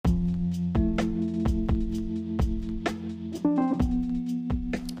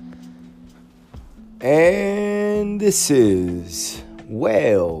And this is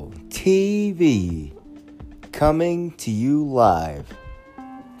Whale TV coming to you live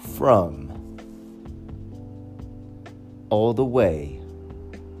from all the way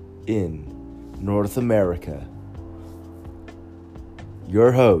in North America.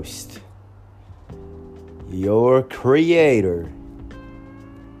 Your host, your creator,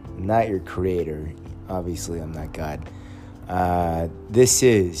 not your creator, obviously I'm not God. This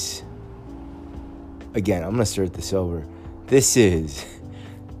is, again, I'm going to start this over. This is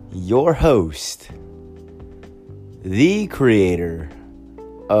your host, the creator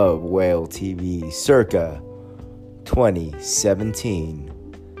of Whale TV, circa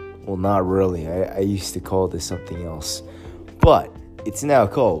 2017. Well, not really. I used to call this something else. But it's now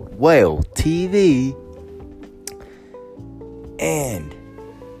called Whale TV. And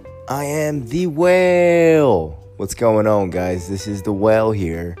I am the whale. What's going on, guys? This is the whale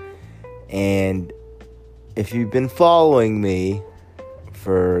here. And if you've been following me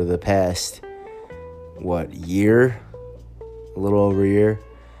for the past, year? A little over a year?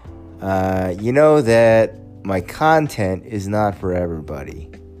 You know that my content is not for everybody.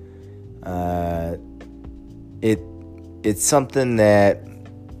 It's something that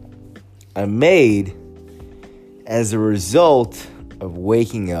I made as a result of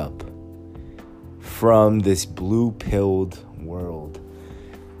waking up from this blue-pilled world.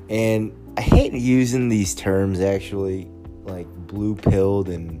 And I hate using these terms, actually, like blue-pilled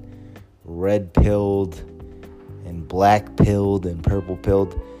and red-pilled and black-pilled and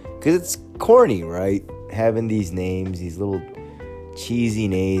purple-pilled, because it's corny, right? Having these names, these little cheesy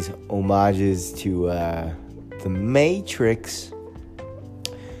names, homages to The Matrix.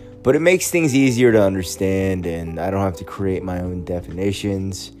 But it makes things easier to understand, and I don't have to create my own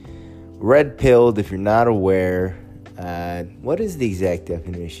definitions. Red-pilled, if you're not aware, what is the exact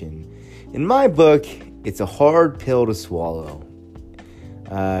definition? In my book, it's a hard pill to swallow.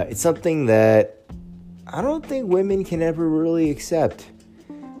 It's something that I don't think women can ever really accept.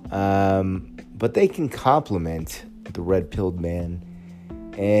 But they can compliment the red-pilled man.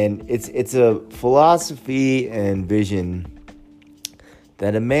 And it's a philosophy and vision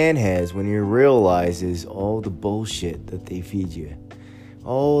that a man has when he realizes all the bullshit that they feed you.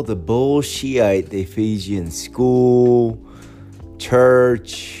 All the bullshit they feed you in school,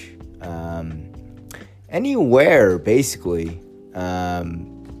 church, anywhere, basically. And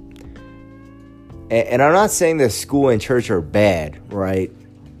I'm not saying that school and church are bad, right?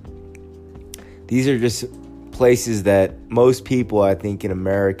 These are just places that most people, I think, in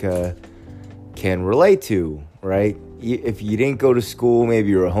America can relate to, right? If you didn't go to school, maybe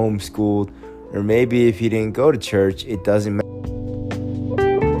you were homeschooled, or maybe if you didn't go to church, it doesn't matter.